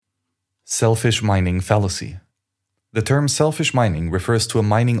Selfish mining fallacy. The term selfish mining refers to a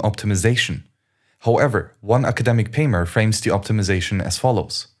mining optimization. However, one academic paper frames the optimization as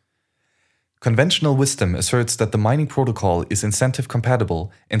follows. Conventional wisdom asserts that the mining protocol is incentive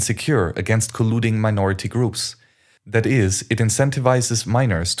compatible and secure against colluding minority groups. That is, it incentivizes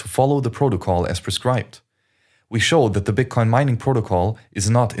miners to follow the protocol as prescribed. We showed that the Bitcoin mining protocol is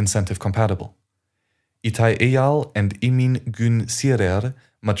not incentive compatible. Itai Eyal and Emin Gün Sirer,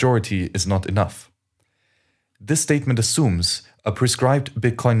 majority is not enough. This statement assumes a prescribed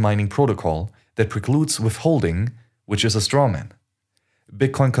Bitcoin mining protocol that precludes withholding, which is a strawman.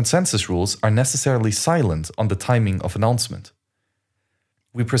 Bitcoin consensus rules are necessarily silent on the timing of announcement.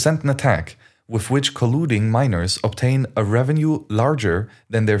 We present an attack with which colluding miners obtain a revenue larger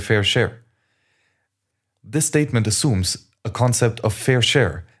than their fair share. This statement assumes a concept of fair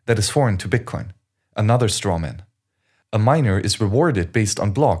share that is foreign to Bitcoin, another strawman. A miner is rewarded based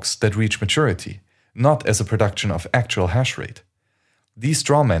on blocks that reach maturity, not as a production of actual hash rate. These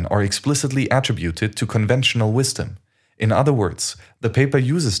strawmen are explicitly attributed to conventional wisdom. In other words, the paper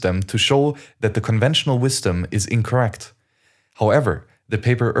uses them to show that the conventional wisdom is incorrect. However, the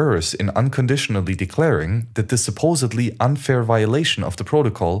paper errs in unconditionally declaring that this supposedly unfair violation of the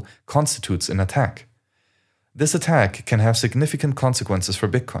protocol constitutes an attack. This attack can have significant consequences for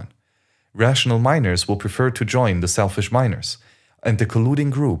Bitcoin. Rational miners will prefer to join the selfish miners, and the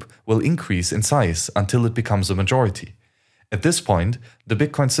colluding group will increase in size until it becomes a majority. At this point, the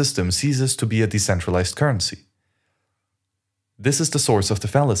Bitcoin system ceases to be a decentralized currency. This is the source of the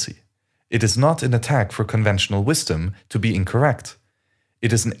fallacy. It is not an attack for conventional wisdom to be incorrect.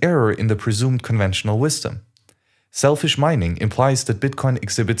 It is an error in the presumed conventional wisdom. Selfish mining implies that Bitcoin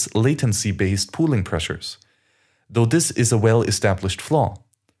exhibits latency-based pooling pressures, though this is a well-established flaw.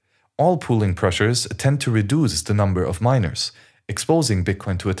 All pooling pressures tend to reduce the number of miners, exposing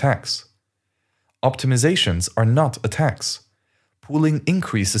Bitcoin to attacks. Optimizations are not attacks. Pooling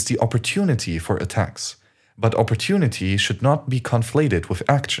increases the opportunity for attacks, but opportunity should not be conflated with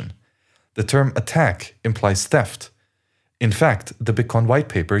action. The term attack implies theft. In fact, the Bitcoin white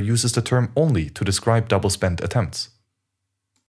paper uses the term only to describe double spend attempts.